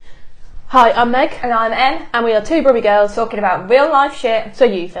Hi, I'm Meg. And I'm Em. And we are two Brummy girls Talking about real life shit. so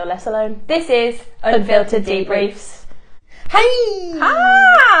you feel less alone. This is Unfiltered Debriefs. Hey!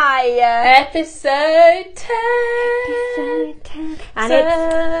 Hi! Episode 10! Episode 10. And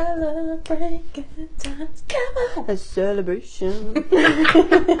Celebrate good times. Come on! a celebration.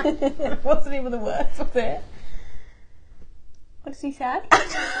 What's the name of the words of it? What does he say?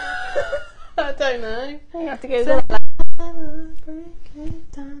 I don't know. You have to go Celebrate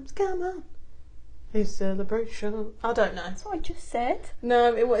good times. Come on. A celebration. I don't know. That's what I just said.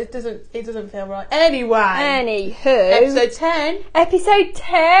 No, it doesn't feel right. Anyway. Anywho. Episode 10. Episode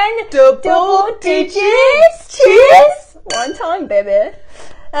 10. Double digits. Cheers! One time, baby.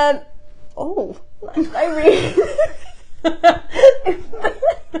 Oh, that's no reason. They're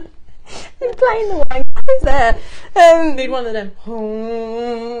playing the wine guys there. Need one of them.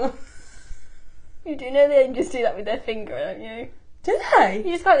 You do know they just do that with their finger, don't you? Do they?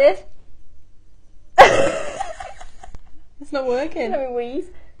 You just go like this. It's not working. Let me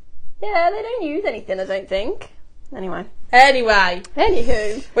wheeze. Yeah, they don't use anything, I don't think. Anyway. Anywho,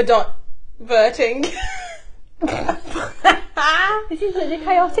 we're diverting. This is such a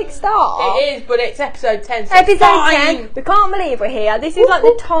chaotic start. It is, but it's episode 10. So Episode fine. 10. We can't believe we're here. This is like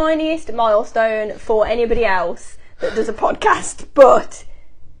the tiniest milestone for anybody else that does a podcast, but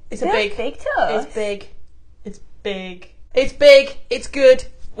It's big to us. It's big. It's big. It's big. It's good.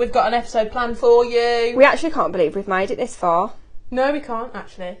 We've got an episode planned for you. We actually can't believe we've made it this far. No, we can't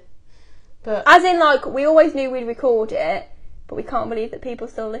actually. But As in, like, we always knew we'd record it, but we can't believe that people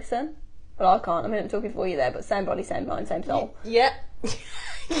still listen. Well, I can't. I mean, I'm talking for you there, but same body, same mind, same soul. yeah.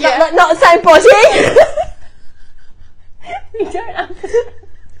 Not the same body. We don't have to.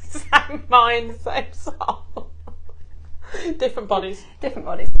 Same mind, same soul. Different bodies. Different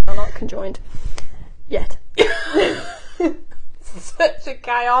bodies. They're not conjoined. Yet. Such a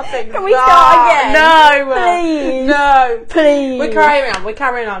chaotic. Can we start again? No, Please. no, Please. We're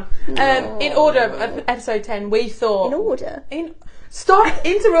carrying on. No. In order of episode 10, we thought. In order? Stop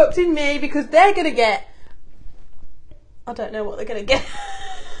interrupting me because they're gonna get. I don't know what they're gonna get.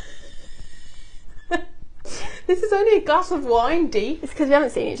 This is only a glass of wine deep. It's because we haven't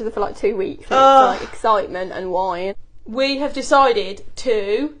seen each other for like 2 weeks. And it's like excitement and wine. We have decided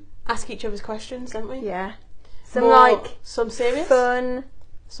to ask each other's questions, haven't we? Yeah. Some serious, fun.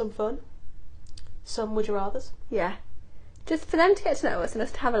 some fun, some would you rathers. Yeah. Just for them to get to know us and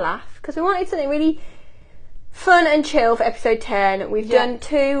us to have a laugh. Because we wanted something really fun and chill for episode 10. We've done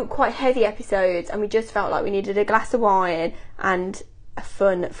 2 quite heavy episodes and we just felt like we needed a glass of wine and a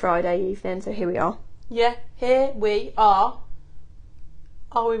fun Friday evening. So here we are. Yeah, here we are.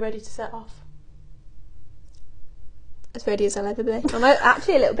 Are we ready to set off? As ready as I'll ever be. I'm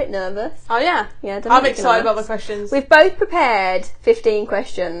actually a little bit nervous. Oh yeah? Yeah, I'm excited about my questions. We've both prepared 15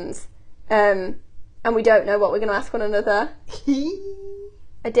 questions. And we don't know what we're going to ask one another.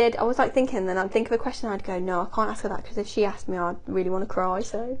 I was like thinking, then I'd think of a question and I'd go, no, I can't ask her that because if she asked me, I'd really want to cry,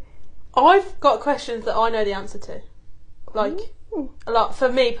 so. I've got questions that I know the answer to. Like, a lot,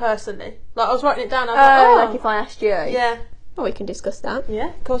 for me personally. Like, I was writing it down, I was like, like if I asked you? Yeah. Oh, we can discuss that.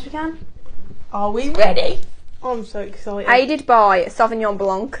 Yeah, of course we can. Are we ready? I'm so excited. Aided by Sauvignon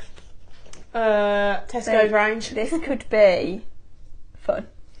Blanc. Tesco's range. This could be fun.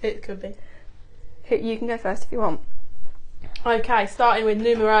 It could be. You can go first if you want. Okay, starting with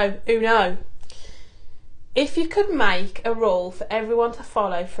numero uno. If you could make a rule for everyone to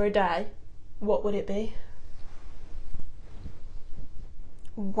follow for a day, what would it be?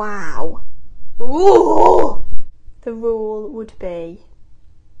 Wow. Ooh! The rule would be...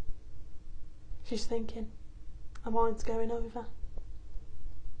 She's thinking. Her mind's going over.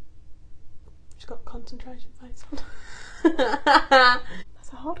 She's got a concentration face on.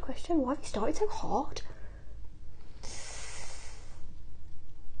 That's a hard question. Why have you started so hard?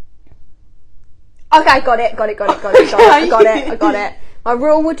 Okay, got it. I got it. My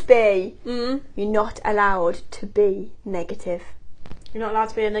rule would be you're not allowed to be negative. You're not allowed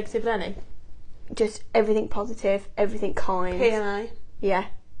to be a negative Lenny? Just everything positive, everything kind. P&A. Yeah.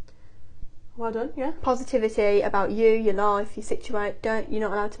 Well done, yeah. Positivity about you, your life, your situation. You're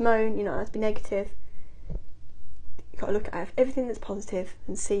not allowed to moan, you're not allowed to be negative. You've got to look at everything that's positive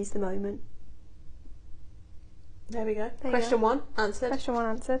and seize the moment. There we go. There Question 1 answered. Question 1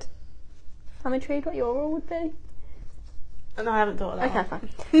 answered. I'm intrigued what your rule would be. And I haven't thought of that. Okay,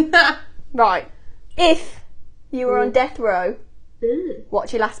 fine. Right. If you were on death row,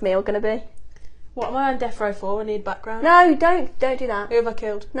 what's your last meal going to be? What am I on death row for? I need background. No, don't do that. Who have I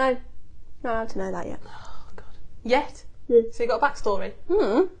killed? No. Not allowed to know that yet. Oh, God. Yet? Yeah. So you got a backstory?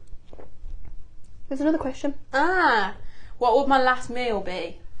 There's another question. What would my last meal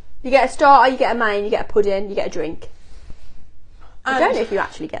be? You get a starter, you get a main, you get a pudding, you get a drink. I don't know if you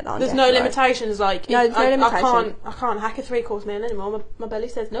actually get that on There's death no row. limitations, like... No, there's no limitation. I can't hack a 3-course meal anymore. My belly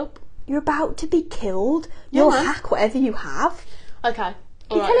says nope. You're about to be killed. Yeah, You'll man. hack whatever you have. Okay.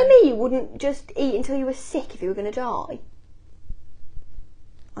 You're telling me you wouldn't just eat until you were sick if you were going to die?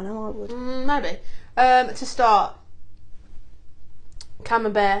 I know I would. Maybe. To start,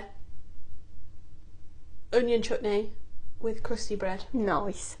 camembert, onion chutney with crusty bread.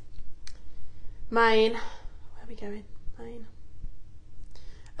 Nice. Main. Where are we going? Main.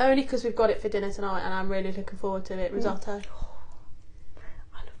 Only because we've got it for dinner tonight and I'm really looking forward to it. Risotto.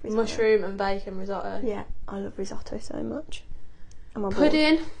 I love risotto. Mushroom and bacon risotto. Yeah, I love risotto so much. I'm on board.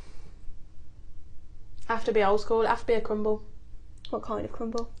 Pudding. Have to be old school. Have to be a crumble. What kind of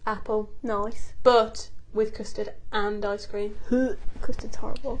crumble? Apple. Nice. But with custard and ice cream. Custard's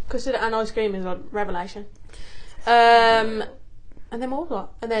horrible. Custard and ice cream is a revelation. And then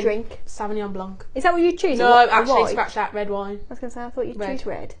what? And then Drink. Sauvignon Blanc. Is that what you choose? No, Or actually, white? scratch that. Red wine. I was going to say, I thought you'd Red. choose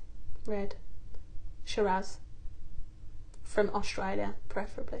red. Red. Shiraz. From Australia,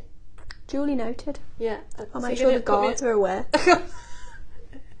 preferably. Duly noted. Yeah. I'll make sure the guards are aware.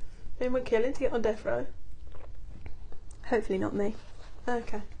 Anyone killing to get on death row? Hopefully not me.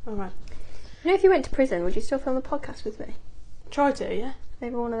 Okay, alright. You know, if you went to prison, would you still film the podcast with me? Try to, yeah?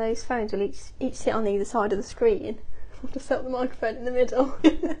 Maybe one of those phones will each sit on either side of the screen. We'll just set up the microphone in the middle.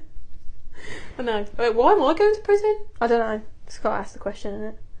 I know. Wait, why am I going to prison? I don't know. Just got to ask the question,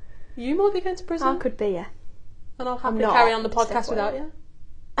 innit? You might be going to prison. I could be, yeah. And I'll I'm happily not, carry on the just podcast without FYI. you.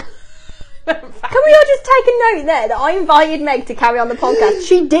 Can we all just take a note there that I invited Meg to carry on the podcast?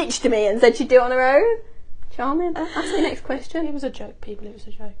 She ditched me and said she'd do it on her own. Charming. Ask the next question. It was a joke, people. It was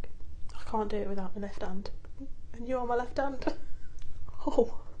a joke. I can't do it without my left hand. And you are my left hand.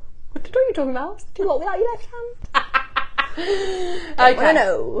 Oh. What are you talking about? Do what without your left hand? Okay.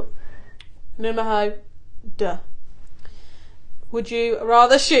 No. Numero deux. Would you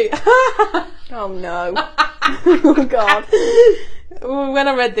rather shoot? Oh no. Oh god. When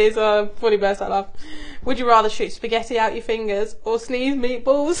I read this, I fully burst out laugh. Would you rather shoot spaghetti out your fingers or sneeze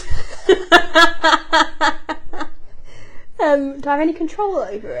meatballs? Do I have any control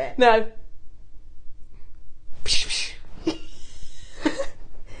over it? No.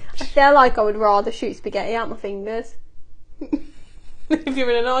 I feel like I would rather shoot spaghetti out my fingers. If you're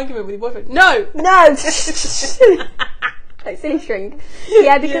in an argument with your boyfriend. No! No! Like silly string.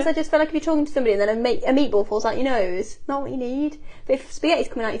 Yeah, because I just feel like if you're talking to somebody and then a meatball falls out your nose, not what you need. But if spaghetti's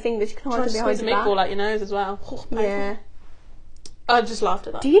coming out your fingers, you can hide Try them to behind squeeze a your back. meatball out your nose as well. Oh, painful. Yeah. I just laughed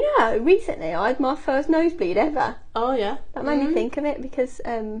at that. Do you know, recently I had my first nosebleed ever. Oh, yeah. That made me think of it because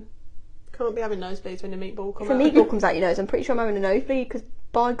Can't be having nosebleeds when a meatball comes if a out. meatball comes out your nose, I'm pretty sure I'm having a nosebleed because,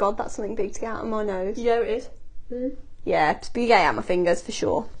 by God, that's something big to get out of my nose. Yeah, it is. Yeah, spaghetti out my fingers for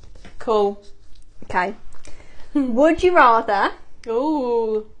sure. Cool. Okay. Would you rather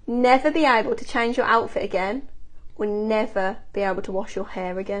Ooh. never be able to change your outfit again or never be able to wash your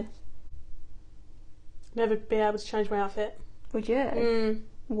hair again? Never be able to change my outfit. Would you?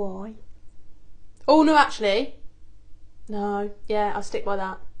 Why? Oh, no, actually. No. Yeah, I'll stick by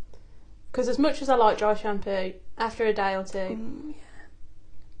that. Because as much as I like dry shampoo, after a day or two,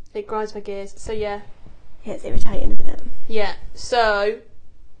 it grinds my gears. So, yeah. Yeah, it's irritating, isn't it? Yeah. So,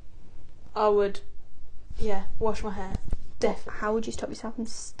 I would, wash my hair. Definitely. How would you stop yourself from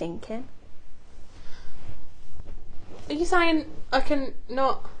stinking? Are you saying I can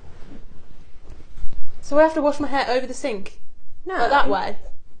not... So I have to wash my hair over the sink? No. Like that way?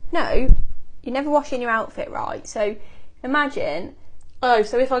 No. You're never washing your outfit, right? So, imagine... Oh,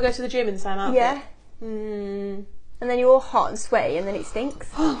 so if I go to the gym in the same outfit? Yeah. And then you're all hot and sweaty and then it stinks.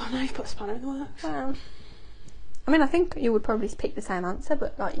 Oh, I know, you've put a spanner in the works. Well... I mean, I think you would probably pick the same answer,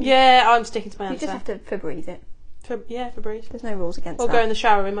 but like... Yeah, I'm sticking to my You answer. just have to Febreze it. Febreze. There's no rules against Or that. go in the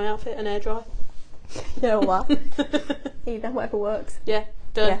shower in my outfit and air dry. Yeah, or what? Either, whatever works. Yeah,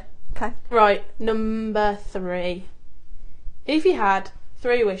 done. Yeah, okay. Right, number 3. If you had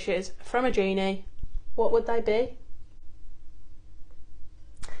 3 wishes from a genie, what would they be?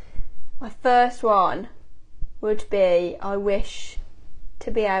 My first one would be, I wish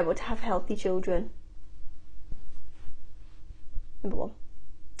to be able to have healthy children. Number 1.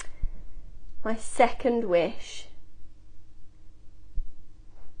 My second wish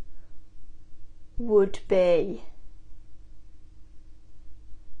would be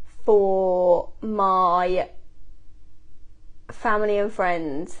for my family and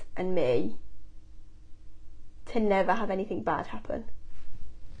friends and me to never have anything bad happen.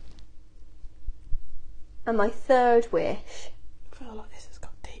 And my third wish... I feel like this has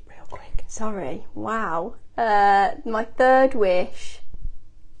got deep real quick. Sorry, wow. My third wish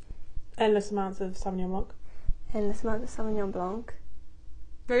Endless amounts of Sauvignon Blanc. Endless amounts of Sauvignon Blanc.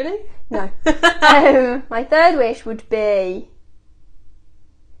 Really? No. My third wish would be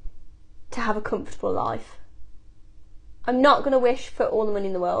to have a comfortable life. I'm not going to wish for all the money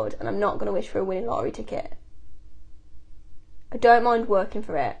in the world, and I'm not going to wish for a winning lottery ticket. I don't mind working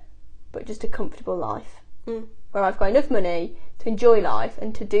for it, but just a comfortable life. Where I've got enough money to enjoy life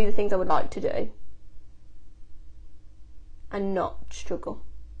and to do the things I would like to do. And not struggle.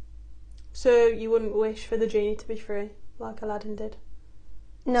 So you wouldn't wish for the genie to be free, like Aladdin did?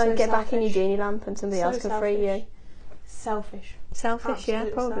 No, So get back in your selfish. genie lamp and somebody So else can free you. Selfish. Selfish, yeah,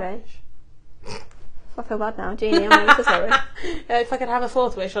 Absolutely probably. selfish. I feel bad now. Genie, I'm so sorry. If I could have a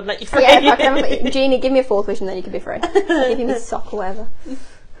fourth wish, I'd let you free. Yeah, if I can have a, Genie, give me a fourth wish and then you can be free. I'll give you my sock or whatever.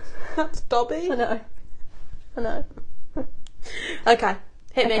 That's Dobby. I know. Okay,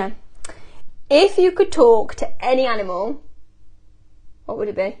 hit me. If you could talk to any animal, what would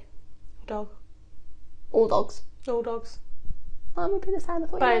it be? Dog. All dogs. All dogs. Mine would be the same. I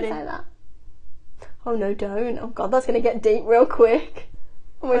thought you were going to Bailey. say that. Oh no, don't. Oh god, that's going to get deep real quick.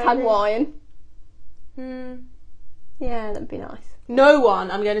 And we've had Bailey. wine. Yeah, that'd be nice. No one,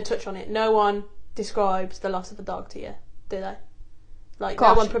 I'm going to touch on it, no one describes the loss of a dog to you, do they? Like,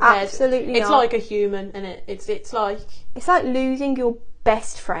 Gosh, no one prepares. absolutely It's not. like a human, and it's like... It's like losing your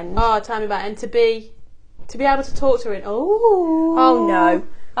best friend. Oh, tell me about it. And to be able to talk to her in... Oh no.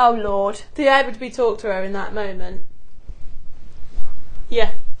 Oh lord. To be able to be talked to her in that moment.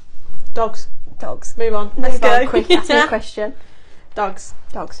 Yeah. Dogs. Dogs. Move on. Let's Move on. go. Quick, ask me a question. Dogs.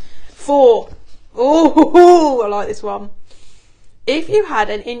 4. Oh, I like this one. If you had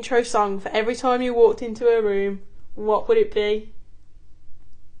an intro song for every time you walked into a room, what would it be?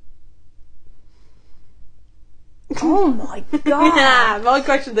 Oh my god. Yeah, my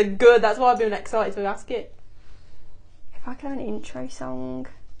questions are good. That's why I've been excited to ask it. If I could have an intro song.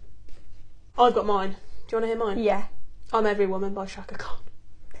 I've got mine. Do you want to hear mine? Yeah. I'm Every Woman by Shaka Khan.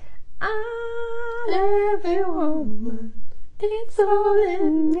 I'm every woman. It's all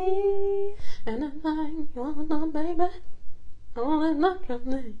in me. And I'm like, you wanna, baby? I wanna knock your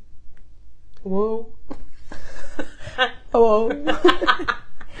name. Whoa. Oh.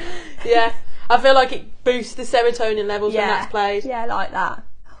 Yeah. I feel like it boosts the serotonin levels when that's played. Yeah, I like that.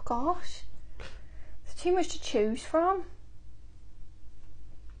 Oh gosh. There's too much to choose from.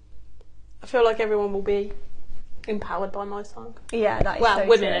 I feel like everyone will be empowered by my song. Yeah, that is Well, so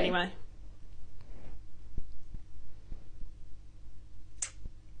women true. anyway.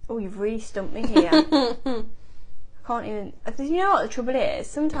 Oh, you've really stumped me here. I can't even... You know what the trouble is?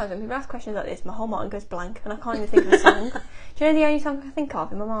 Sometimes when people ask questions like this, my whole mind goes blank and I can't even think of a song. Do you know the only song I can think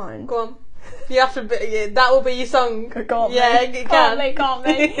of in my mind? Go on. You have to be, yeah, that will be your song. Can't yeah, be. it Can't can. be, can't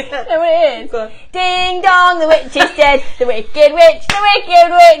be. You know what it is? Go on. Ding dong, the witch is dead. The wicked witch, the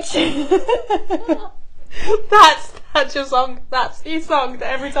wicked witch. That's your song. That's your song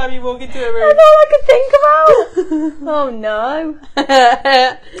that every time you walk into a room. That's all I could think about. Oh no. Do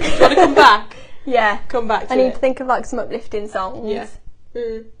you want to come back? Yeah. Come back to I need it. to think of like some uplifting songs. Yeah.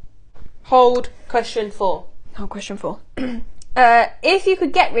 Hold question 4. Oh, question 4. If you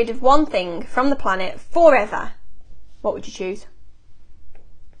could get rid of one thing from the planet forever, what would you choose?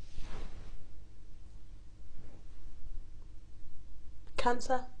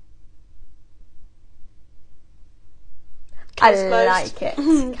 Cancer. I Case closed. like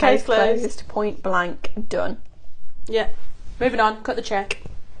it. Case closed. Point blank. Done. Yeah. Moving on. Cut the check.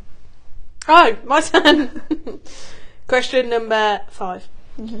 Oh, my turn. Question number 5.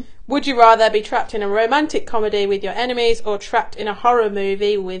 Would you rather be trapped in a romantic comedy with your enemies or trapped in a horror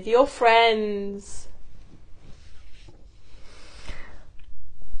movie with your friends?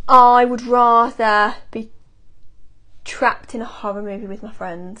 I would rather be trapped in a horror movie with my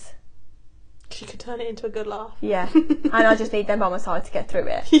friends. You could turn it into a good laugh. Yeah. And I just need them by my side to get through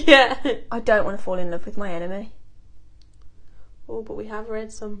it. Yeah. I don't want to fall in love with my enemy. Oh, but we have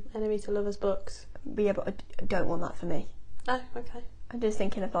read some enemy to lovers books. But yeah, but I don't want that for me. Oh, okay. I'm just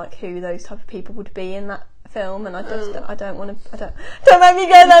thinking of like who those type of people would be in that film, and I just I don't want to. Don't make me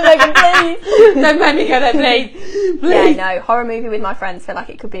go there, Megan, please. Don't make me go there, please. Yeah, no, horror movie with my friends. Feel like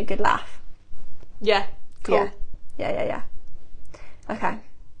it could be a good laugh. Yeah. Cool. Yeah. Okay.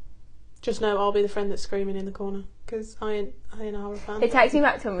 Just know I'll be the friend that's screaming in the corner because I ain't a horror fan. It takes me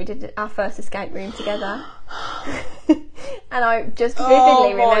back to when we did our first escape room together. And I just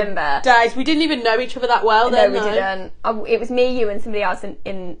vividly remember. Days, we didn't even know each other that well No, then. we didn't. It was me, you, and somebody else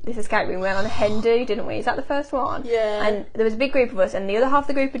in this escape room. We went on a hen do, didn't we? Is that the first one? Yeah. And there was a big group of us, and the other half of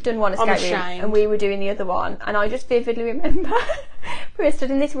the group had done one escape room, ashamed. and we were doing the other one. And I just vividly remember We were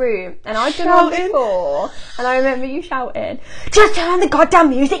stood in this room, and I'd done one before, and I remember you shouting, "Just turn the goddamn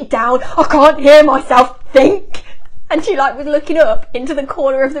music down! I can't hear myself think!" And she like was looking up into the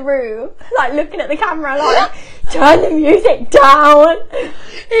corner of the room, like looking at the camera, like, "Turn the music down!"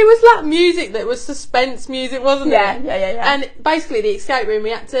 It was that music that was suspense music, wasn't it? Yeah. And basically, the escape room,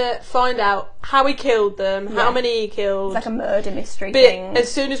 we had to find out how he killed them, how many he killed. It's like a murder mystery But thing.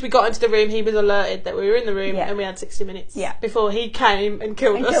 as soon as we got into the room, he was alerted that we were in the room, Yeah. and we had 60 minutes Yeah. before he came and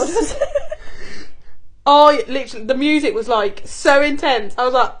killed us. Oh, literally, the music was like so intense.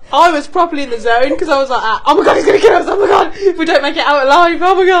 I was properly in the zone because I was like, oh my god, he's gonna kill us! Oh my god, if we don't make it out alive,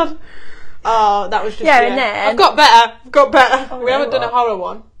 oh my god. Oh, that was just and then I've got better. Oh, we haven't done a what? horror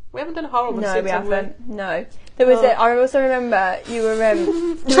one. We haven't done a horror one No, since. we haven't. No, there was. I also remember you were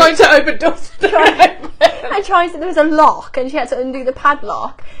trying to open doors. I tried. There was a lock, and she had to undo the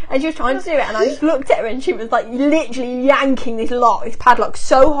padlock, and she was trying to do it. And I just looked at her, and she was like literally yanking this padlock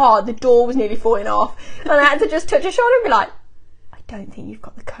so hard the door was nearly falling off. And I had to just touch her shoulder and be like, "I don't think you've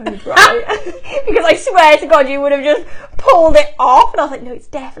got the code right," because I swear to God, you would have just pulled it off. And I was like, "No, it's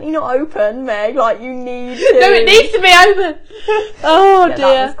definitely not open, Meg. Like you need to." No, it needs to be open. Oh dear.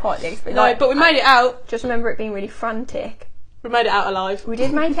 That was quite the experience. No, but we made it out. Just remember it being really frantic. We made it out alive. We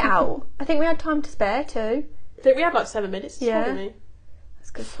did make it out. I think we had time to spare too. I think we had like 7 minutes. Yeah. That's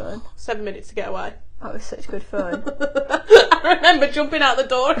good fun. 7 minutes to get away. That was such good fun. I remember jumping out the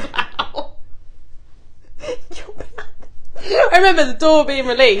door. I remember the door being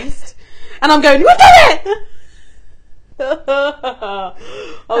released, and I'm going, "We've done it!" I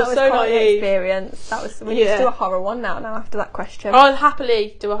was so quite an naive. experience. That was. We need to do a horror one now after that question. I'll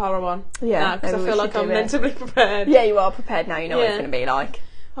happily do a horror one. Yeah, because I maybe we feel should like I'm do it. mentally prepared. Yeah, you are prepared now. You know what Yeah. it's going to be like.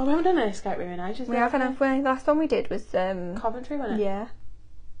 Oh, we haven't done an escape room in ages. We haven't, have we? The last one we did was Coventry, wasn't it? Yeah,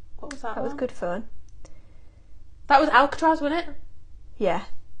 What was that? that was one? good fun. That was Alcatraz, wasn't it? Yeah,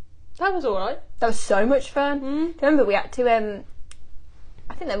 That was alright. that was so much fun. Mm. Remember, we had to.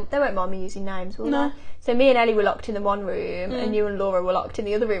 I think they won't mind me using names, will No. they? So me and Ellie were locked in the one room, and you and Laura were locked in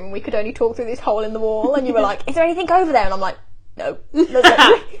the other room, and we could only talk through this hole in the wall. And you were like, "Is there anything over there?" And I'm like, "No." There's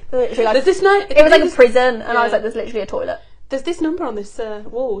literally like, There's this note. it was like a prison, and I was like, "There's literally a toilet." There's this number on this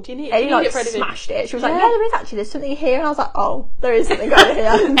wall. Do you need it? Ellie Do you need like it for anything? smashed it. She was like, Yeah. "Yeah, there is actually. There's something here." And I was like, "Oh, there is something over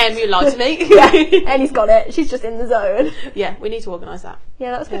here." Em, you lied to me. Yeah, Ellie's got it. She's just in the zone. Yeah, we need to organise that.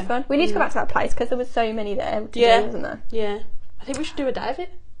 Yeah, that was good Yeah. fun. We need to go back to that place because there was so many there to Yeah. do, wasn't there? Yeah. I think we should do a day of it.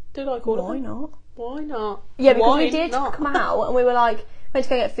 Do like all of Why them. not? Why not? Yeah, because Why we did not? come out and we were like, went to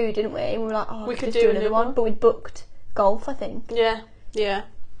go get food, didn't we? And we were like, "Oh, We we could could do do a another new one. one. But we'd booked golf, I think. Yeah. Yeah.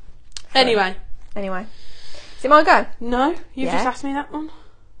 Anyway. Anyway, is it my go? No, you Yeah. just asked me that one,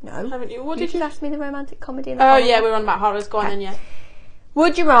 No. haven't you? What You did just you? asked me the romantic comedy. And the Oh horror. yeah, we're on about horrors. Go on then. Yeah.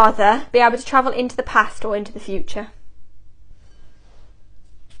 Would you rather be able to travel into the past or into the future?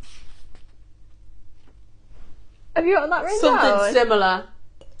 Have you got that written Something down? similar.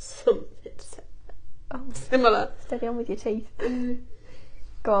 Oh, Similar. steady on with your teeth.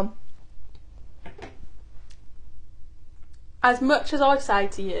 Go on. As much as I say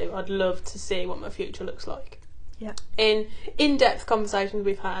to you, I'd love to see what my future looks like. Yeah. In in-depth conversations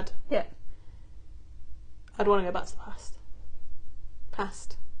we've had, Yeah. I'd want to go back to the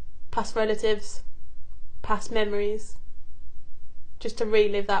past. Past relatives, past memories. Just to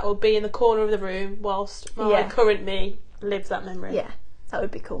relive that, or be in the corner of the room whilst my Yeah. current me lives that memory. Yeah. That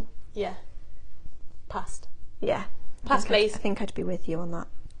would be cool. Yeah. Past. Yeah. Past, please. I think I'd be with you on that.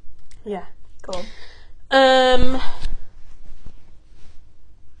 Yeah. Go on.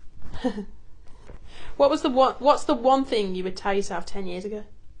 What's the one thing you would tell yourself 10 years ago?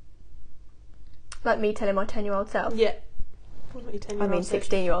 Like me telling my 10-year-old self. Yeah. What about your 10-year-old self?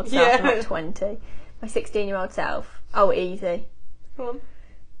 16-year-old self, Yeah. not 20. My 16-year-old self. Oh, easy. Go on.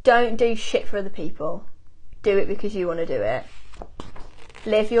 Don't do shit for other people. Do it because you want to do it.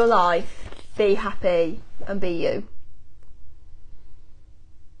 Live your life. Be happy and be you.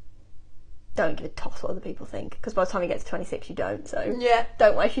 Don't give a toss what other people think, because by the time you get to 26 you don't, so Yeah.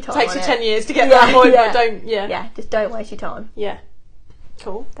 don't waste your time Takes on you it. 10 years to get to that point, yeah. but don't, yeah. Yeah, just don't waste your time. Yeah.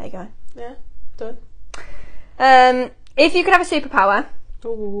 Cool. There you go. Yeah. Done. If you could have a superpower,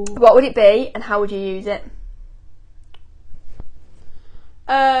 Ooh. what would it be and how would you use it?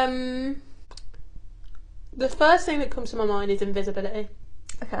 The first thing that comes to my mind is invisibility,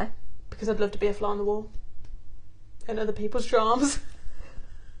 Okay. because I'd love to be a fly on the wall in other people's dramas.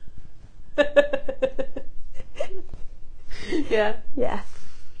 Yeah. Yeah.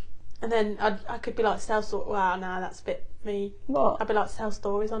 And then I could be like tell stories. Wow, nah, that's a bit me. What? I'd be like tell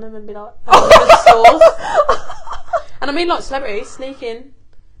stories on them and be like, stores. And I mean like celebrities sneak in,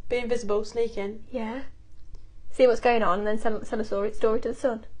 be invisible, sneak in. Yeah. see what's going on, and then sell a story to the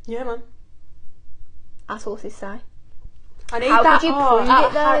Sun. Yeah, man. As horses say. I need How that. could you prove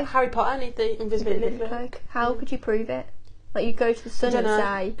it, though? Harry Potter, I need the invisibility cloak. How could you prove it? Like, you go to the Sun and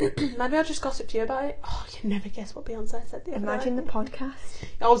say... Maybe I'll just gossip to you about it. Oh, you'd never guess what Beyonce said the other day. Imagine the podcast.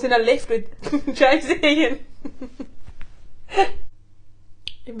 I was in a lift with Jay-Z and...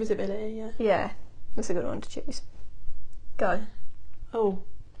 Invisibility, yeah. Yeah, that's a good one to choose. Go. Oh.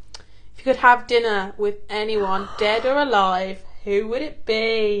 If you could have dinner with anyone, dead or alive, who would it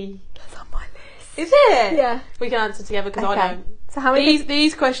be? That's on my list. Is it? Yeah. We can answer together because I don't. So how many...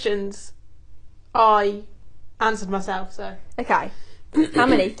 These questions, I answered myself, so... Okay. How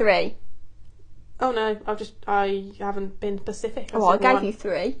many? 3? Oh no, I haven't been specific. Oh, I gave you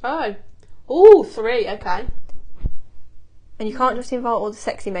 3. Oh, 3, okay. And you can't just invite all the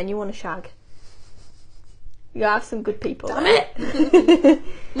sexy men you want to shag. You have some good people. Damn it!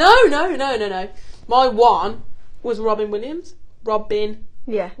 No. My 1 was Robin Williams.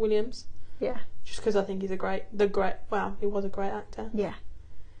 Yeah. Williams. Yeah. Just because I think he's he was a great actor. Yeah.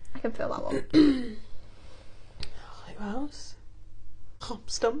 I can feel that one. Who else? Oh, I'm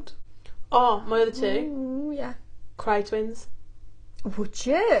stumped. Oh, my other 2. Ooh, yeah. Cray twins. Would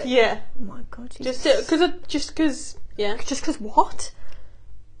you? Yeah. Oh my god. Just because. Yeah. Just because what?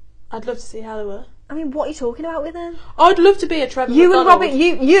 I'd love to see how they were. I mean, what are you talking about with them? I'd love to be a Trevor You McDonald. and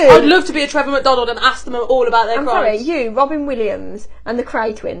Robin, you. I'd love to be a Trevor McDonald and ask them all about their I'm crimes. sorry, you, Robin Williams, and the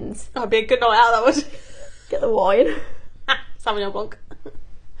Cray twins. That'd be a good night out, that would. Get the wine. Samuel Blanc.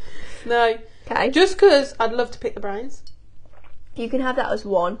 No. Okay. Just because I'd love to pick the brains. You can have that as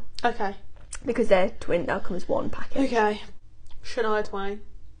 1. Okay. Because they're twin, now comes 1 package. Okay. Shania Twain.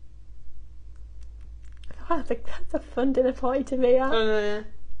 Oh, that's a fun dinner party to be at. Oh, no, yeah.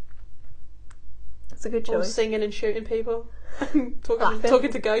 That's a good Or choice. singing and shooting people.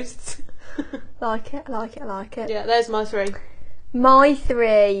 talking to ghosts. Like it. Yeah, there's my 3. My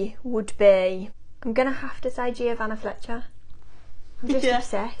 3 would be... I'm going to have to say Giovanna Fletcher. I'm just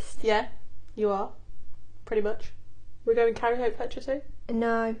obsessed. Yeah, you are. Pretty much. We're going Carrie Hope Fletcher too?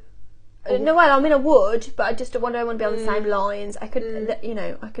 No. No, well, I mean, I would, but I don't want to be on the same lines. I could,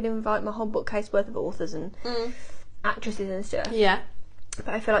 I could invite my whole bookcase worth of authors and actresses and stuff. Yeah. But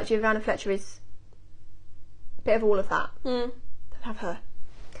I feel like Giovanna Fletcher is a bit of all of that. I'd have her.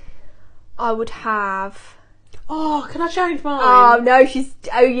 I would have... Oh, can I change mine? Oh, no,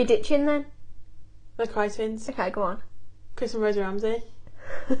 you're ditching then? The Cray twins. Okay, go on. Chris and Rosie Ramsey.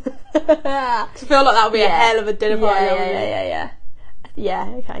 I feel like that would be a hell of a dinner party. Yeah,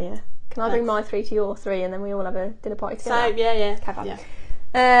 okay, yeah. Can I bring my 3 to your 3 and then we all have a dinner party together? So, yeah. Okay, fine.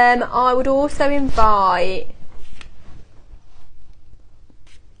 Yeah. I would also invite...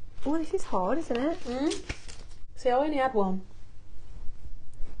 Oh, this is hard, isn't it? See, I only had 1.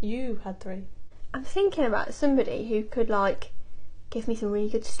 You had 3. I'm thinking about somebody who could, like, give me some really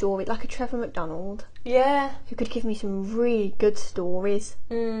good stories, like a Trevor McDonald. Yeah. Who could give me some really good stories.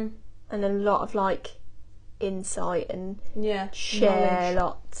 And a lot of, like, insight and share knowledge.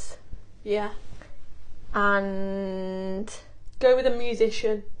 Lots. Yeah. And... Go with a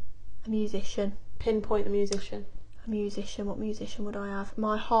musician. A musician. Pinpoint a musician. A musician. What musician would I have?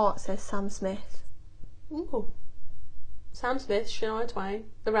 My heart says Sam Smith. Ooh. Sam Smith, Shania Twain,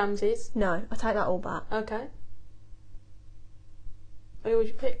 the Ramseys. No, I take that all back. Okay. Who would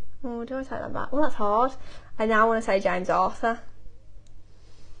you pick? Oh, do I take that back? Well, that's hard. I now want to say James Arthur.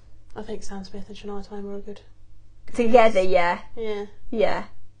 I think Sam Smith and Shania Twain were good. Together, yeah. Yeah. Yeah.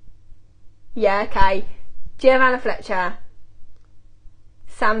 Yeah, okay. Giovanna Fletcher.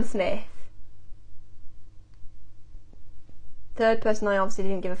 Sam Smith. Third person I obviously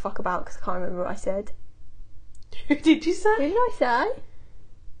didn't give a fuck about because I can't remember what I said. Who did you say? Who did I say?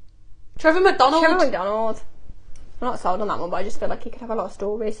 Trevor McDonald. Trevor McDonald. I'm not sold on that one, but I just feel like he could have a lot of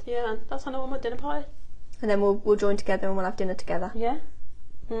stories. Yeah, that's another one at dinner party. And then we'll join together and we'll have dinner together. Yeah.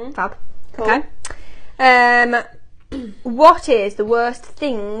 Fab. Cool. Okay. What is the worst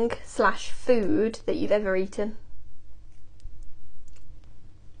thing / food that you've ever eaten?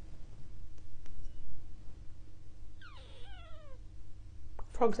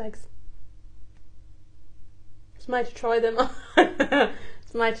 Frog's eggs. It's made to try them.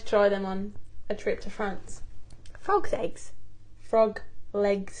 It's made to try them on a trip to France. Frog's eggs? Frog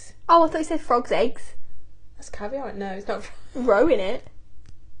legs. Oh, I thought you said frog's eggs. That's caviar. No, it's not. Roe in it.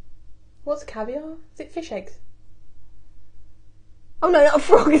 What's caviar? Is it fish eggs? Oh no, not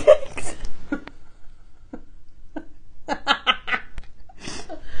frog's eggs.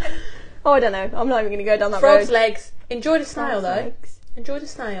 Oh, I don't know. I'm not even going to go down that Frog's road. legs. Enjoy the snail Frog's though. legs. Enjoy the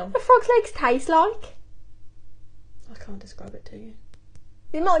snail. What do frog's legs taste like? I can't describe it to you.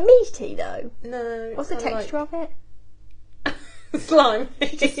 Is it like meaty though? No. What's the texture of it? Slime.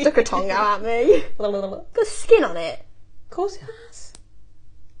 Just stuck a tongue out at me. Got skin on it. Of course it has.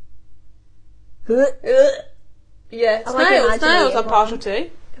 Yeah, I can imagine snails eating I'm partial to.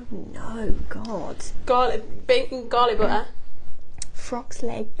 Oh no, God. Garlic, bacon, garlic butter. Frog's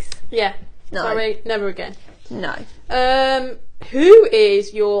legs. Yeah. No. Sorry, never again. No. Who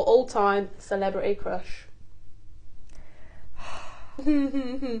is your all-time celebrity crush?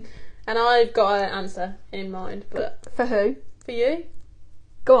 And I've got an answer in mind, but For who? for you,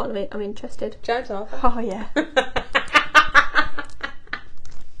 Go on, I'm interested. James Arthur. Oh, yeah.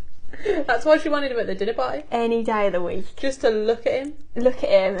 That's why she wanted him at the dinner party, Any day of the week. just to look at him, Look at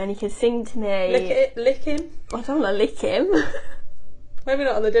him and he can sing to me. lick him. I don't want to lick him. Maybe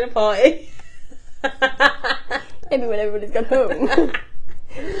not at the dinner party. Maybe when everybody's gone home.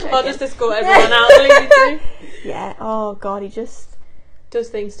 I'll just escort everyone out. I'll leave you two. Yeah. Oh, God, he just... Does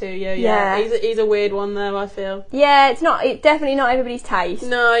things to you, Yeah. He's a weird one though, I feel. Yeah, it's definitely not everybody's taste.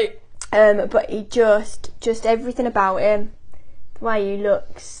 No. But he just everything about him. The way he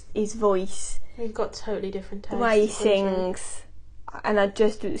looks, his voice, We've got totally different tastes. the way he sings. And I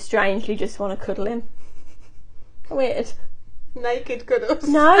just strangely just want to cuddle him. Weird. Naked cuddles.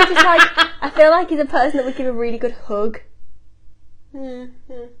 No, just like, I feel like he's a person that would give a really good hug. Yeah.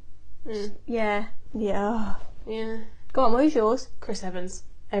 Yeah. Yeah. Yeah. Go on, what was yours? Chris Evans.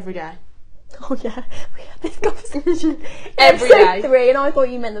 Every day. Oh yeah, we had this conversation Every episode day. 3 and I thought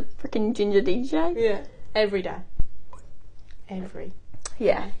you meant the freaking ginger DJ. Yeah. Every day. Every.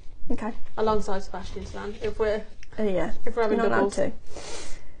 Yeah. Okay. Alongside Sebastian Stan. If we're Yeah. having You're not allowed doubles. to.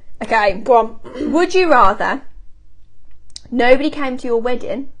 Okay. Go on. Would you rather nobody came to your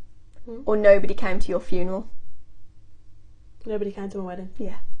wedding or nobody came to your funeral? Nobody came to my wedding.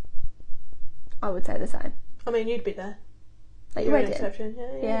 Yeah. I would say the same. I mean, you'd be there. At your You're an wedding? exception.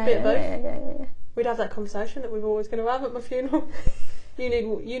 Yeah, Yeah, a bit of both. yeah. We'd have that conversation that we're always going to have at my funeral.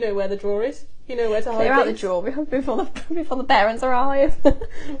 You know where the drawer is. You know where to hide Clear out the things. drawer before the parents arrive.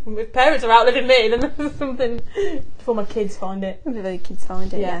 If parents are outliving me, then there's something before my kids find it. Before the kids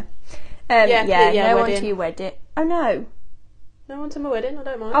find it, Yeah. no one wedding. to your wedding. Oh no. No one to my wedding, I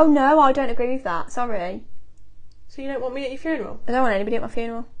don't mind. Oh no, I don't agree with that. Sorry. So you don't want me at your funeral? I don't want anybody at my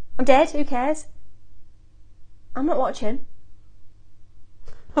funeral. I'm dead, who cares? I'm not watching.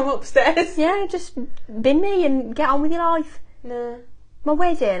 I'm upstairs. Yeah, just bin me and get on with your life. No. My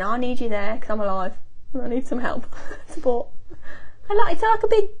wedding, I need you there because I'm alive. I need some help, support. It's like a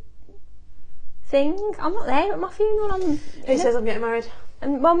big thing. I'm not there at my funeral. Who says I'm getting married?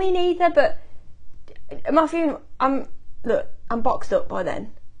 And well, me neither. But at my funeral, I'm boxed up by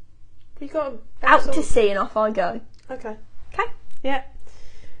then. You got Out to sea and off I go. Okay. Okay. Yeah.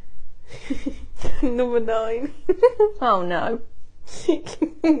 Number 9. Oh no.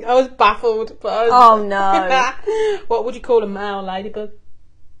 I was baffled, but I was... Oh no. What would you call a male ladybug?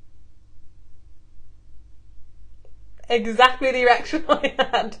 Exactly the reaction I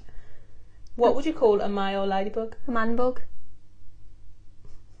had. What would you call a male ladybug? A man bug.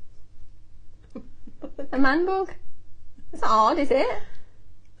 A man bug. It's not hard, is it?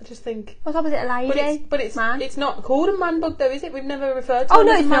 I just think... What's opposite a lady? But it's man. It's not called a man bug though, is it? We've never referred to Oh them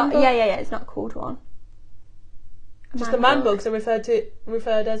no, as a it's man not. bug. Yeah. It's not called one. Just the man bugs are referred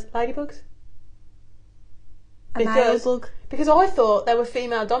as ladybugs. A male bug. Because I thought they were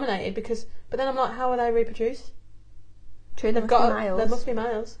female dominated but then I'm like, how are they reproduced? True, there Must be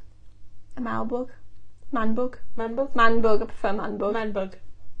males. A male bug. Man bug. Man bug? Man bug, I prefer man bug. Man bug.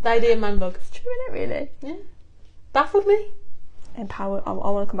 Lady and man bug. It's true, isn't it, really? Yeah. Baffled me. Empower. I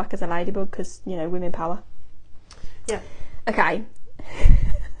want to come back as a ladybug because, women power. Yeah. Okay.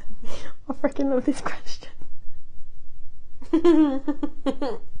 I freaking love this question.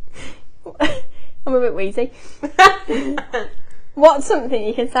 I'm a bit wheezy. What's something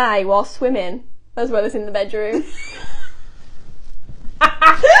you can say while swimming as well as in the bedroom?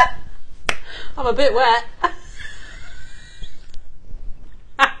 I'm a bit wet.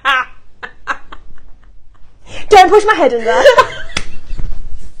 Don't push my head in there.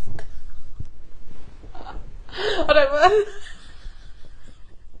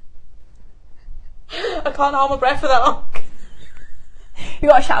 I can't hold my breath for that long. You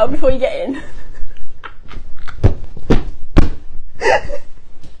got to shower before you get in.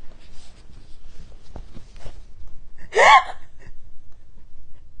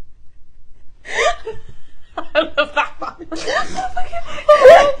 I love that one.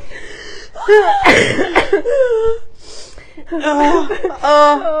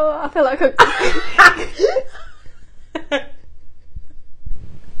 I feel like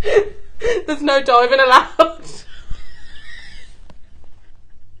There's no diving allowed.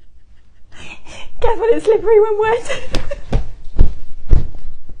 careful, it's slippery when wet.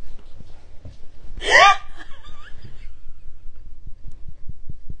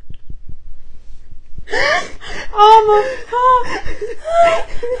 Oh my god!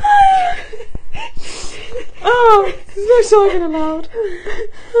 Oh, there's no talking allowed.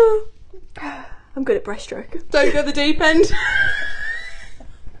 I'm good at breaststroke. Don't go the deep end.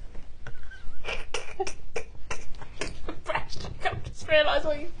 Breaststroke. I just realised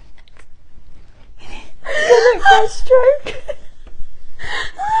what you. Breaststroke.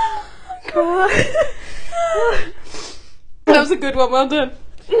 That was a good one. Well done.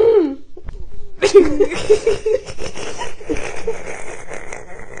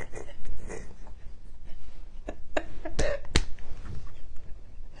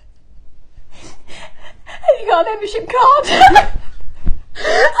 You got a membership card.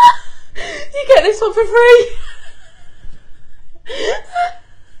 You get this one for free.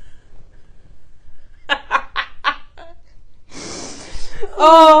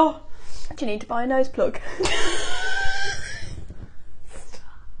 Oh, Do you need to buy a nose plug? I'm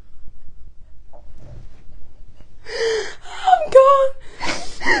gone.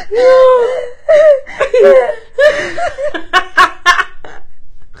 No.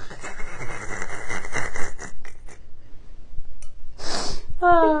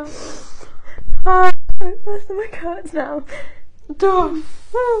 My stomach hurts now.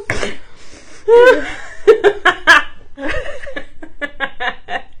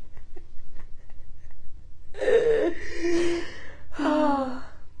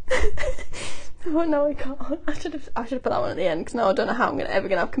 Oh no, I can't. I should have put that one at the end because now I don't know how I'm ever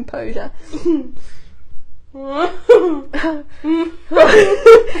gonna have composure.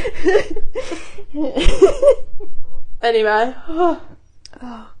 Anyway.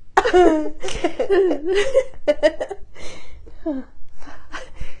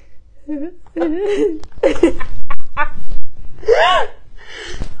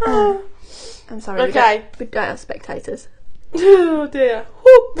 I'm sorry. Okay. We don't have spectators. Oh dear.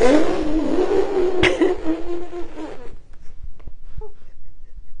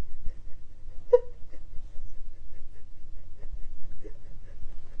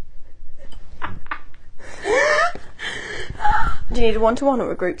 Do you need a one-to-one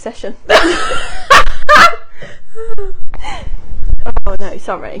or a group session? Oh no,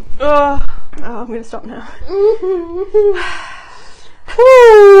 sorry. Oh. I'm going to stop now.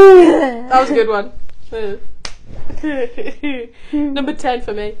 That was a good one. Number 10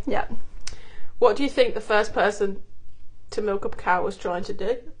 for me. Yeah. What do you think the first person to milk up a cow was trying to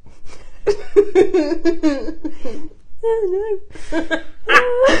do?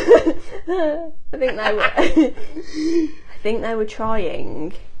 Oh no. I think they were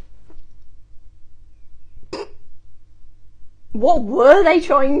trying. What were they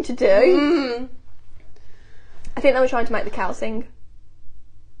trying to do? I think they were trying to make the cow sing.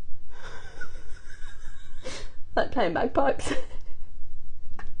 Like playing bagpipes.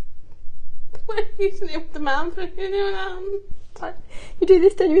 We're using it with the man for You do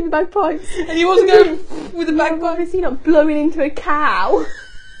this, don't you, with the bagpipes? And he wasn't going with the bagpipes. Obviously not blowing into a cow.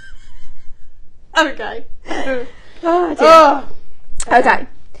 Okay. Oh, dear. Oh. Okay.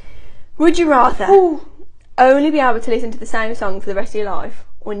 Would you rather only be able to listen to the same song for the rest of your life,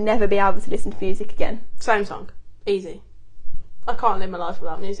 or never be able to listen to music again? Same song. Easy. I can't live my life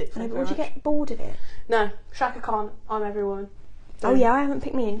without music. No, but would you get bored of it? No. Shaka Khan, I'm Every Woman. Oh yeah, I haven't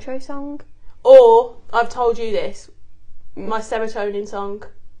picked my intro song. Or, I've told you this, my serotonin song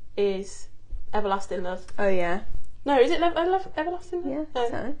is Everlasting Love. Oh yeah. No, is it Everlasting Love? Yeah, No.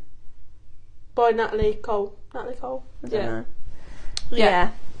 so. By Natalie Cole. Natalie Cole? I don't know.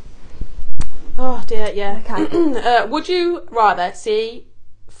 Yeah. Oh dear, yeah. Okay. Would you rather see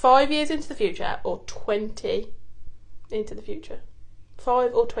 5 years into the future or 20 into the future?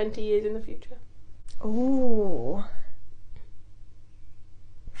 5 or 20 years in the future? Ooh.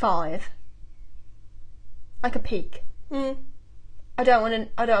 5. Like a peak. I don't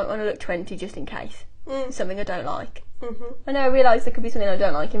want to look 20 just in case. It's something I don't like. I know I realise there could be something I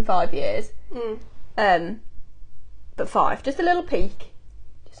don't like in 5 years. But 5. Just a little peek.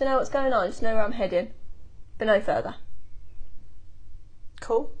 Just to know what's going on, just to know where I'm heading. But no further.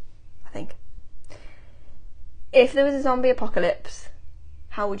 Cool. I think. If there was a zombie apocalypse,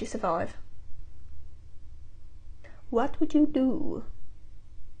 how would you survive? What would you do?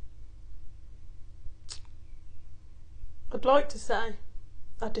 I'd like to say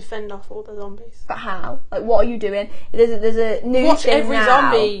I'd defend off all the zombies. But how? Like, what are you doing? There's a new Watch thing every now.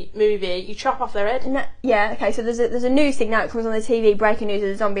 zombie movie, you chop off their head. No, yeah, okay, so there's a news thing now. It comes on the TV, breaking news of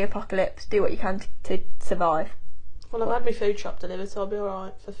the zombie apocalypse. Do what you can to survive. Well, I've had my food shop delivered, so I'll be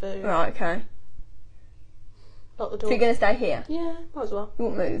alright for food. Right, okay. Lock the So door. you're going to stay here? Yeah, might as well. You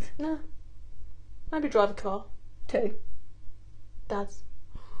won't move? No. Maybe drive a car. To? Dad's.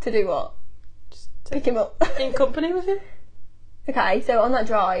 To do what? Just Pick him up. in company with him. Okay, so on that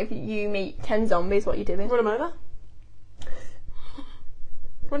drive, you meet 10 zombies. What are you doing? Run him over.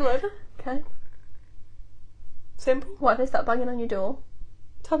 Run him over. Okay. Simple. What if they start banging on your door?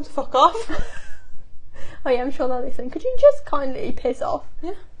 Time to fuck off. Oh yeah, I'm sure they'll listen. Could you just kindly piss off?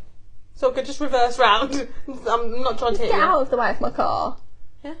 Yeah. So I could just reverse round. I'm not trying to hit Get you. out of the way of my car.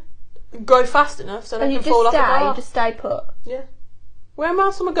 Yeah. Go fast enough so And they you can fall off just the stay, car. you just stay put. Yeah. Where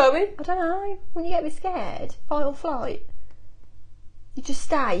else am I going? I don't know. Wouldn't you get me scared? Fight or flight? You just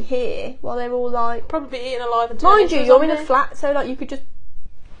stay here while they're all like... Probably be eaten alive and turned Mind into you, a you're in a zombie. flat, so like you could just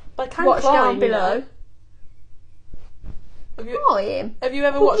They can watch climb, down you below. know. Have Climb? you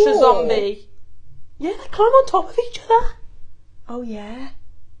ever Up a watched a wall? zombie? Yeah, they climb on top of each other. Oh yeah.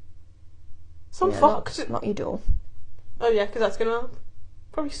 Some Yeah, fucked. Not your door. Oh yeah, because that's gonna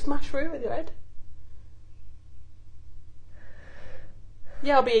probably smash through with your head.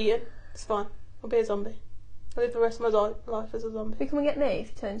 Yeah, I'll be eaten. It's fine. I'll be a zombie. I'll live the rest of my life as a zombie. Who come and get me if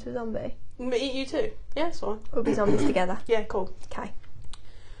you turn into a zombie? I'm gonna eat you too. Yeah, it's fine. We'll be zombies together. Yeah, cool. Okay.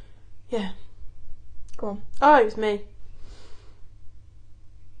 Yeah. Go on. Oh, it was me.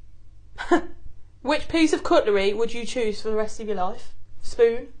 Which piece of cutlery would you choose for the rest of your life?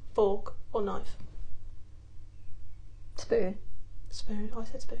 Spoon, fork, or knife? Spoon. Spoon. I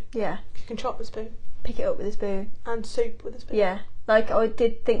said spoon. Yeah. You can chop with a spoon. Pick it up with a spoon. And soup with a spoon. Yeah. Like I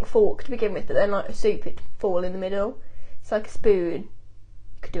did think fork to begin with, but then like a soup it'd fall in the middle. It's like a spoon. You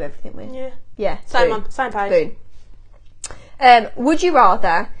could do everything with. Yeah. Yeah. Same page. Spoon. Would you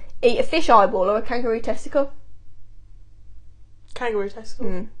rather eat a fish eyeball or a kangaroo testicle? Kangaroo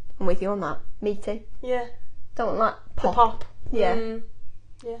testicle. I'm with you on that. Meaty. Yeah. Don't want that The pop. pop. Yeah.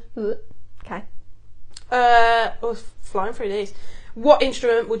 Yeah. Okay. I was flying through these. What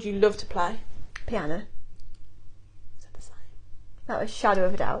instrument would you love to play? Piano. Is that the same? That was shadow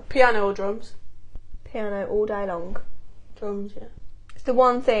of a doubt. Piano or drums? Piano all day long. Drums, yeah. It's the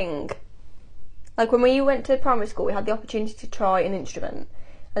one thing. Like when we went to primary school, we had the opportunity to try an instrument,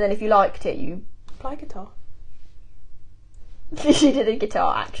 and then if you liked it, you Play guitar. she did a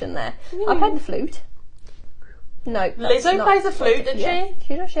guitar action there. I played the flute. No, that's Lizzo not- plays the flute, doesn't yeah, she?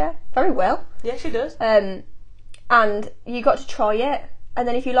 She does, yeah, very well. Yeah, she does. And you got to try it, and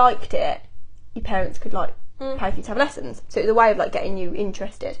then if you liked it, your parents could like pay for you to have lessons. So it was a way of like getting you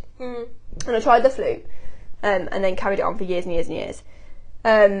interested. And I tried the flute, and then carried it on for years and years and years.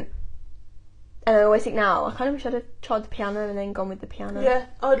 And I always think now, I kind of wish I'd have tried the piano and then gone with the piano. Yeah,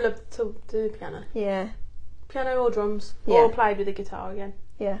 I'd love to do piano. Yeah. Piano or drums. Yeah. Or played with the guitar again.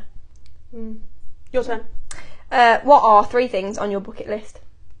 Yeah. Your turn. What are 3 things on your bucket list?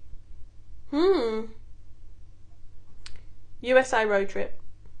 USA road trip.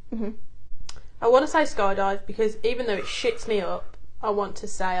 I want to say skydive because even though it shits me up, I want to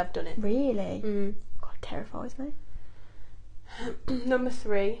say I've done it. Really? God, it terrifies me. Number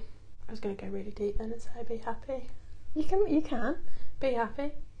 3. I was going to go really deep then and say be happy. You can. Be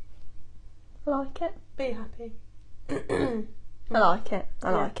happy. I like it. Be happy. I like it.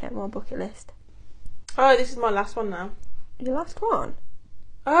 I Yeah. like it. My bucket list. Oh, this is my last one now. Your last one?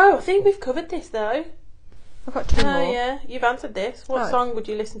 Oh, I think we've covered this though. I've got 2 Oh more. yeah, you've answered this. What Oh. song would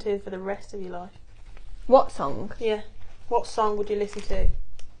you listen to for the rest of your life? What song? Yeah. What song would you listen to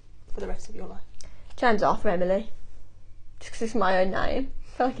for the rest of your life? James Arthur, Emily. Just 'cause it's my own name.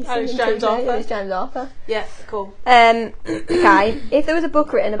 I feel like he's Oh, it's singing James to me. Arthur. It's James Arthur. Yeah, cool. Okay. If there was a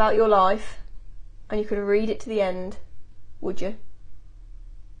book written about your life and you could read it to the end, would you?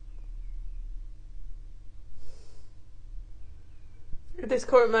 At this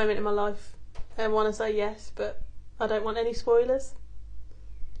current moment in my life, I want to say yes, but I don't want any spoilers.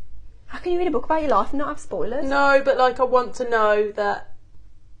 How can you read a book about your life and not have spoilers? No, but like I want to know that,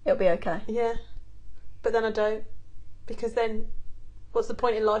 It'll be okay. yeah. But then I don't. Because then, what's the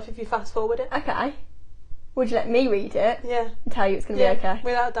point in life if you fast forward it? Okay. Would you let me read it Yeah. and tell you it's going to Yeah, be okay?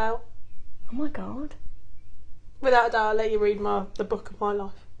 without a doubt. Oh my god. Without a doubt, I'll let you read the book of my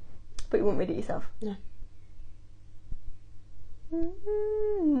life. But you wouldn't read it yourself? No.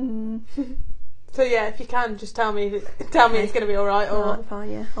 Mm. So yeah, if you can, just tell me it's going to be alright. Or Alright, fine,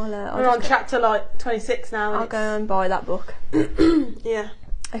 yeah. we're on chapter like 26 now. I'll go and buy that book. Yeah.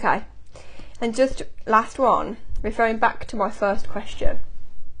 Okay. And just last one, referring back to my first question.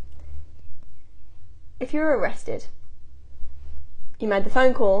 If you were arrested, you made the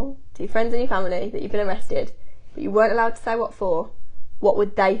phone call to your friends and your family that you've been arrested, but you weren't allowed to say what for, what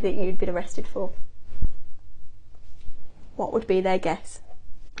would they think you'd been arrested for? What would be their guess?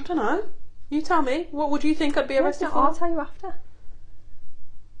 I don't know. You tell me. What would you think I'd be arrested for? I'll tell you after.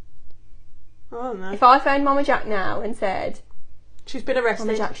 I don't know. If I phoned Mama Jack now and said, She's been arrested.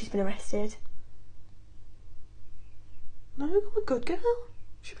 Mama Jack, she's been arrested. No, I'm a good girl.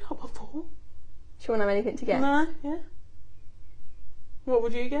 She'd be like, what for? She won't have anything to get. No, yeah. What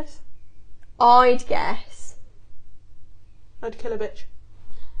would you guess? I'd guess. I'd kill a bitch.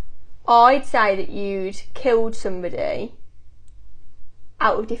 I'd say that you'd killed somebody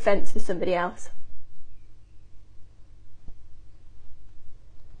out of defence for somebody else.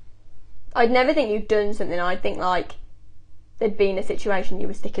 I'd never think you'd done something. I'd think like there'd been a situation you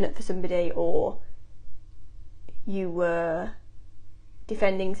were sticking up for somebody, or you were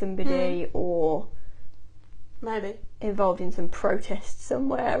defending somebody, or maybe involved in some protest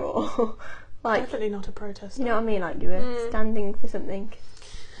somewhere, or like definitely not a protest. You know what I mean? Like you were standing for something.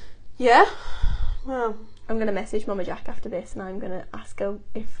 Yeah. Well, I'm gonna message Mama Jack after this, and I'm gonna ask her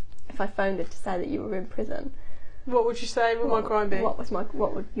if I phoned her to say that you were in prison. What would you say? What would my crime be? What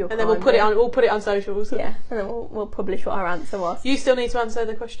would your crime And then we'll put be? it on. We'll put it on socials. Yeah, and then we'll publish what our answer was. You still need to answer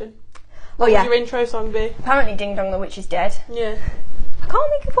the question. Well, What yeah. would your intro song be? Apparently, Ding Dong the Witch is dead. Yeah. I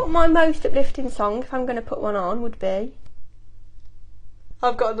can't think of what my most uplifting song, if I'm going to put one on, would be.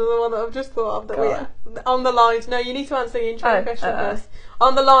 I've got another one that I've just thought of. Go On the lines. No, you need to answer the intro question oh. first.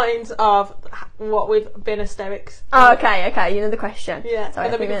 On the lines of what we've been hysterics. Oh, okay. You know the question. Yeah. Sorry,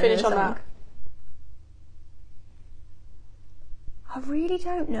 and then we can finish on that. I really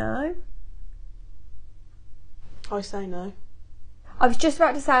don't know. I say no. I was just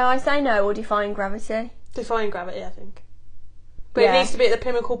about to say I say no or Defying Gravity. Defying Gravity, I think. But Yeah. it needs to be at the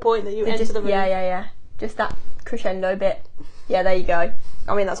pinnacle point that you enter Just, the room. yeah. Just that crescendo bit. Yeah, there you go.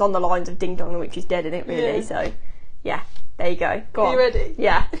 I mean, that's on the lines of Ding Dong the Witch is dead, isn't it, really? Yeah. So, yeah, there you go. Go on. Are you ready?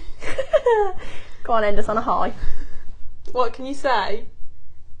 Yeah. Go on, end us on a high. What can you say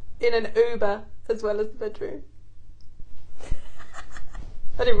in an Uber as well as the bedroom?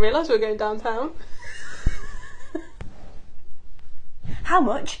 I didn't realise we were going downtown. How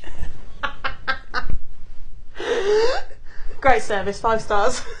much? Great service, 5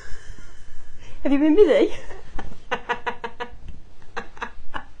 stars. Have you been busy?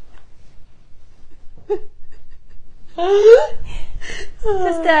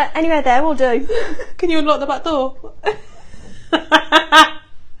 Just anywhere there will do. Can you unlock the back door?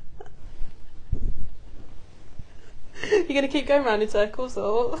 You're going to keep going round in circles,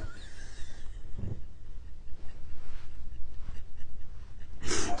 or...?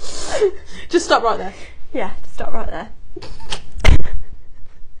 Just stop right there. Yeah, just stop right there.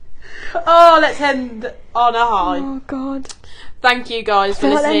 Oh, let's end on a high. Oh God. Thank you guys for I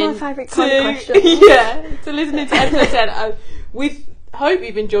feel like listening. they're my favourite kind of questions. Yeah, to listening to episode 10. We hope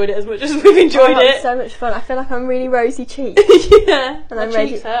you've enjoyed it as much as we've enjoyed It's it. so much fun. I feel like I'm really rosy cheeked. Yeah, And my I'm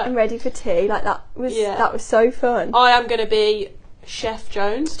ready. cheeks hurt. I'm ready for tea. Like that was so fun. I am going to be Chef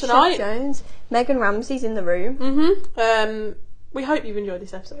Jones tonight. Chef Jones, Megan Ramsey's in the room. We hope you've enjoyed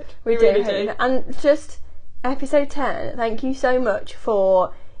this episode. We really do. And just episode 10. Thank you so much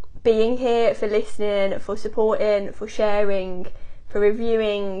for being here, for listening, for supporting, for sharing, for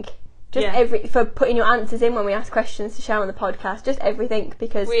reviewing. For putting your answers in when we ask questions to share on the podcast. Just everything,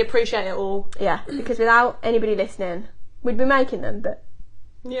 because we appreciate it all. Yeah, because without anybody listening, we'd be making them, but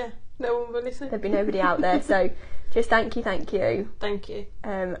yeah, no one will listen. There'd be nobody out there. So just thank you. Thank you.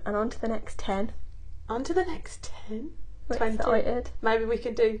 And on to the next 10. On to the next 10. We're 20. excited. Maybe we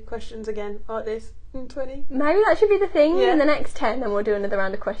could do questions again like this in 20. Maybe that should be the thing. Yeah. In the next 10, then we'll do another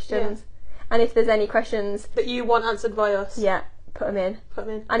round of questions. Yeah. And if there's any questions that you want answered by us, put them in. Put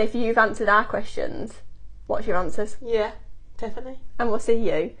them in. And if you've answered our questions, what's your answers? Yeah, definitely. And we'll see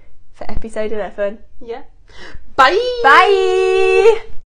you for episode 11. Yeah. Bye. Bye.